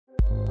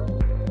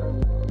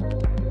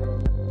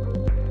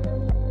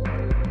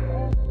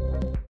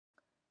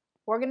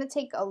we're going to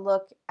take a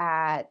look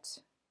at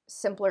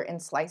simpler in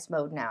slice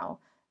mode now.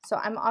 So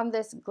I'm on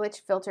this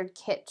glitch filtered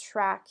kit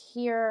track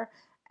here,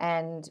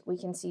 and we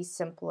can see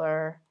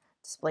simpler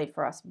displayed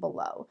for us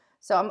below.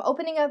 So I'm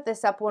opening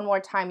this up one more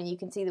time, and you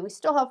can see that we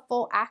still have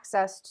full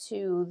access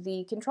to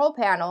the control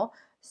panel.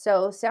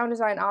 So sound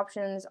design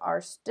options are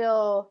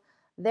still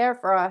there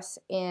for us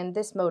in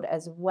this mode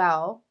as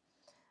well.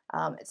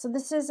 So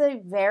this is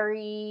a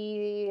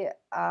very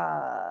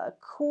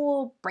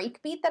cool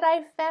breakbeat that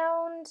I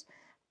found,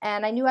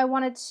 and I knew I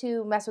wanted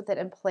to mess with it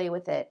and play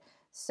with it.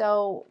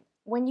 So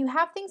when you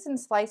have things in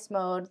slice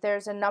mode,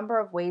 there's a number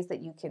of ways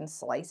that you can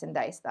slice and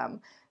dice them.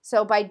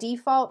 So by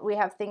default, we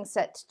have things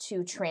set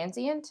to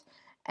transient,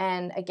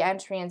 and again,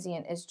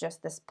 transient is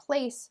just this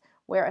place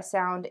where a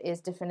sound is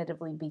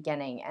definitively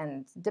beginning,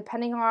 and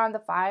depending on the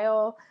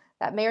file,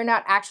 that may or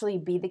not actually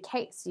be the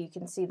case. You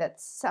can see that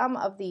some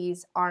of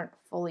these aren't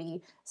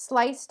fully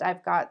sliced.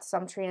 I've got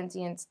some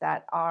transients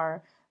that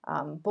are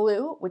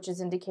blue, which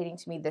is indicating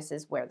to me this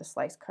is where the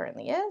slice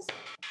currently is.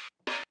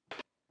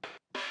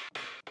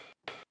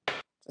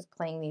 Just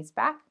playing these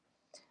back.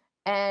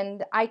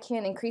 And I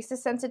can increase the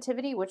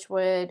sensitivity, which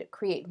would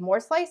create more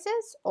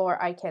slices,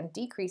 or I can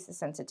decrease the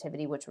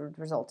sensitivity, which would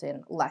result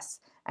in less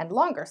and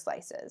longer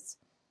slices.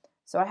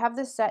 So I have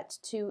this set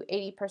to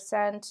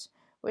 80%,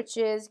 which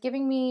is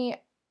giving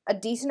me a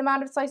decent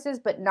amount of slices,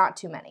 but not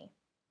too many.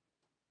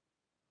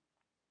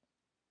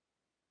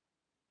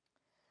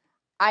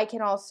 I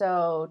can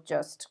also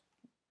just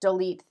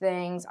delete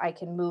things. I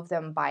can move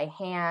them by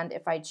hand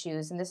if I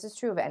choose, and this is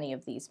true of any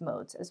of these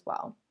modes as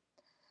well.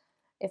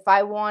 If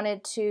I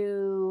wanted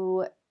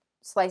to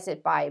slice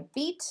it by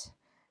beat,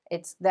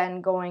 it's then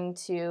going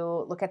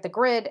to look at the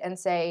grid and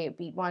say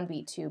beat 1,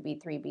 beat 2,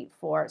 beat 3, beat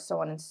 4, so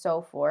on and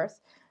so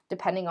forth,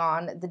 depending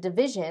on the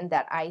division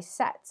that I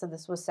set. So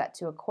this was set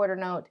to a quarter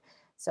note,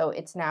 so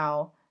it's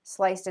now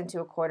sliced into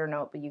a quarter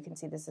note, but you can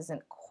see this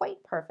isn't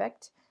quite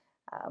perfect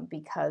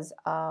because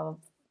of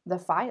the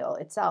file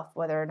itself,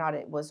 whether or not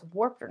it was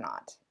warped or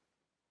not.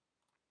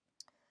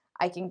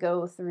 I can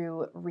go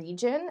through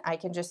region. I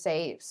can just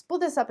say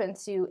split this up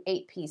into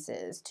 8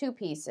 pieces, 2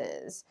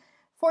 pieces,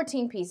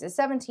 14 pieces,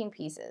 17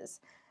 pieces.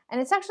 And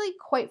it's actually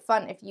quite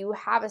fun if you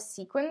have a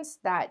sequence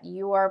that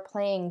you are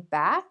playing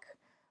back,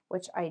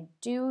 which I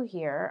do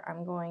here.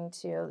 I'm going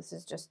to, this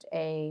is just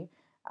a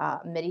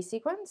MIDI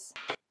sequence.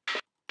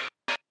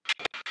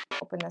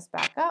 Open this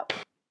back up.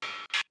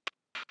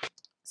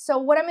 So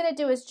what I'm going to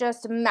do is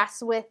just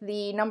mess with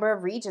the number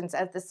of regions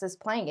as this is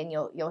playing, and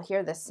you'll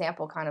hear this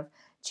sample kind of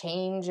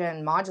change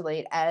and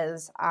modulate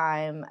as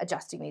I'm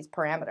adjusting these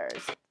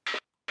parameters.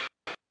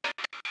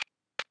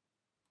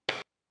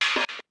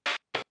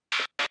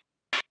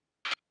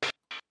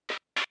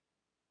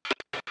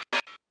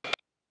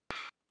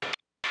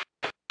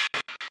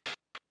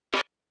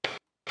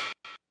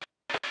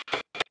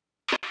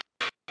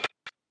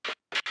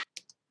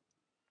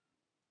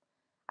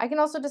 I can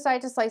also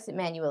decide to slice it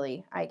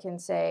manually. I can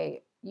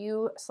say,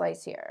 you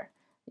slice here,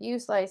 you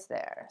slice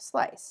there,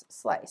 slice,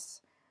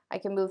 slice. I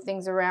can move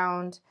things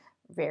around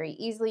very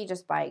easily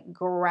just by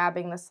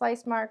grabbing the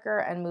slice marker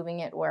and moving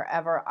it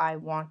wherever I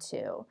want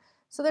to.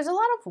 So there's a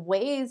lot of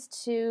ways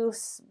to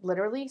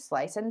literally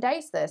slice and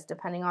dice this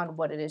depending on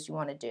what it is you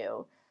want to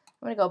do.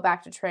 I'm going to go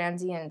back to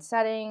transient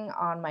setting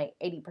on my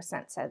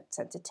 80%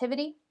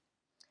 sensitivity.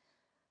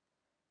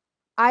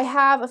 I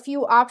have a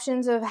few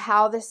options of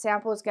how this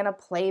sample is going to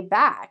play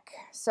back.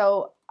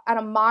 So at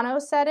a mono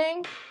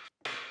setting,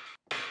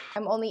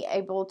 I'm only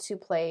able to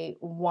play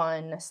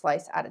 1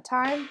 slice at a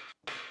time.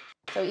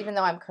 So even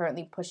though I'm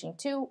currently pushing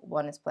 2,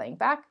 1 is playing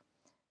back.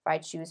 If I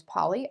choose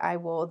poly, I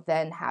will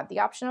then have the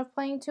option of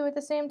playing 2 at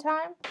the same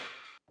time.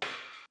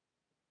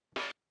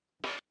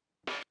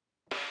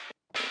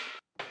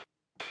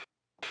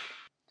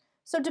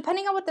 So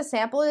depending on what the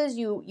sample is,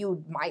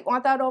 you might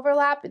want that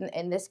overlap.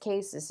 In this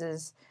case, this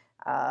is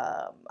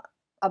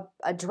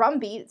a drum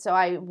beat, so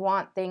I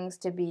want things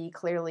to be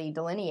clearly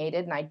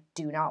delineated, and I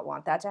do not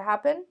want that to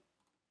happen.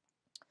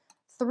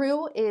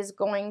 Through is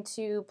going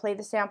to play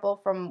the sample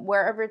from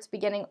wherever it's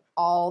beginning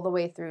all the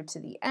way through to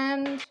the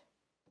end.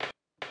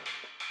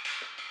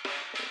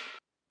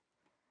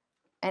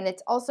 And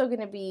it's also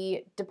going to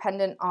be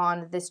dependent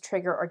on this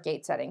trigger or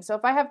gate setting. So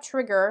if I have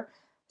trigger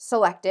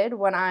selected,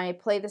 when I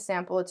play the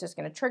sample, it's just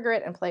going to trigger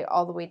it and play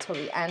all the way till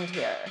the end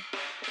here.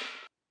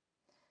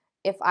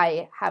 If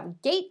I have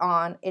gate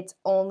on, it's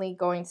only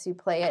going to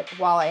play it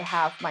while I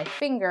have my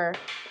finger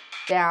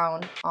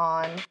down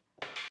on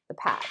the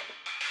pad.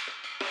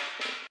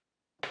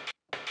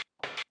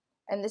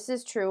 And this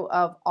is true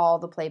of all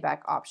the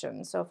playback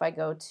options. So if I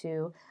go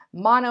to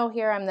mono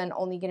here, I'm then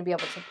only going to be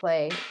able to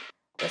play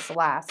this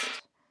last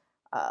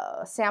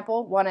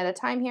sample 1 at a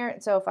time here.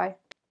 And so if I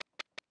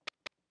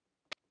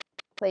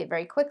play it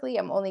very quickly,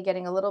 I'm only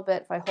getting a little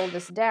bit. If I hold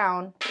this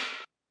down,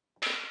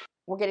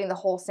 we're getting the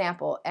whole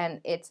sample,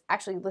 and it's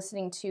actually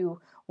listening to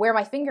where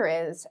my finger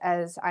is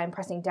as I'm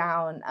pressing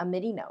down a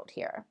MIDI note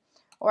here.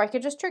 Or I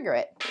could just trigger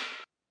it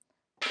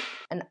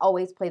and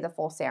always play the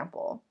full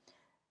sample.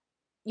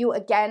 You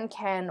again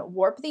can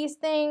warp these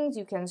things,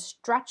 you can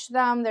stretch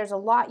them. There's a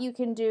lot you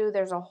can do.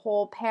 There's a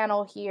whole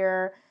panel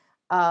here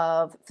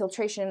of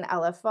filtration,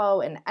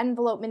 LFO, and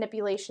envelope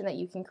manipulation that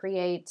you can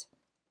create.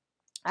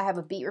 I have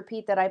a beat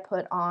repeat that I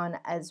put on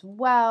as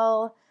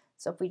well.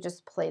 So if we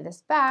just play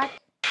this back,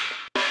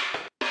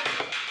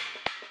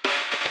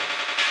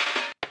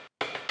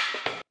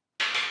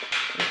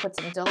 we put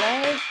some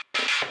delay.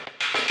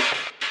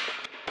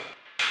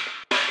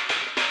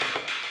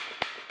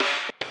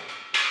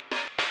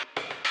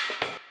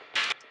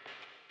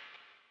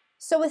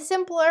 So with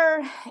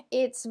Simpler,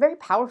 it's very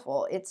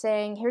powerful. It's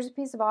saying, here's a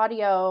piece of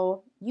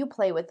audio, you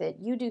play with it,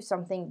 you do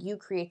something, you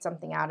create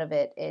something out of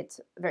it.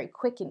 It's very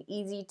quick and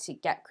easy to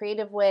get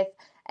creative with,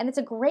 and it's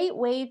a great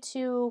way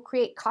to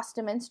create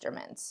custom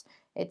instruments.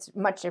 It's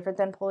much different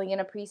than pulling in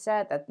a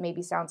preset that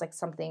maybe sounds like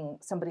something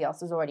somebody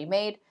else has already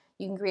made.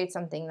 You can create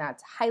something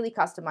that's highly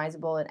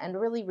customizable and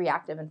really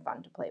reactive and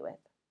fun to play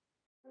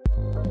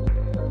with.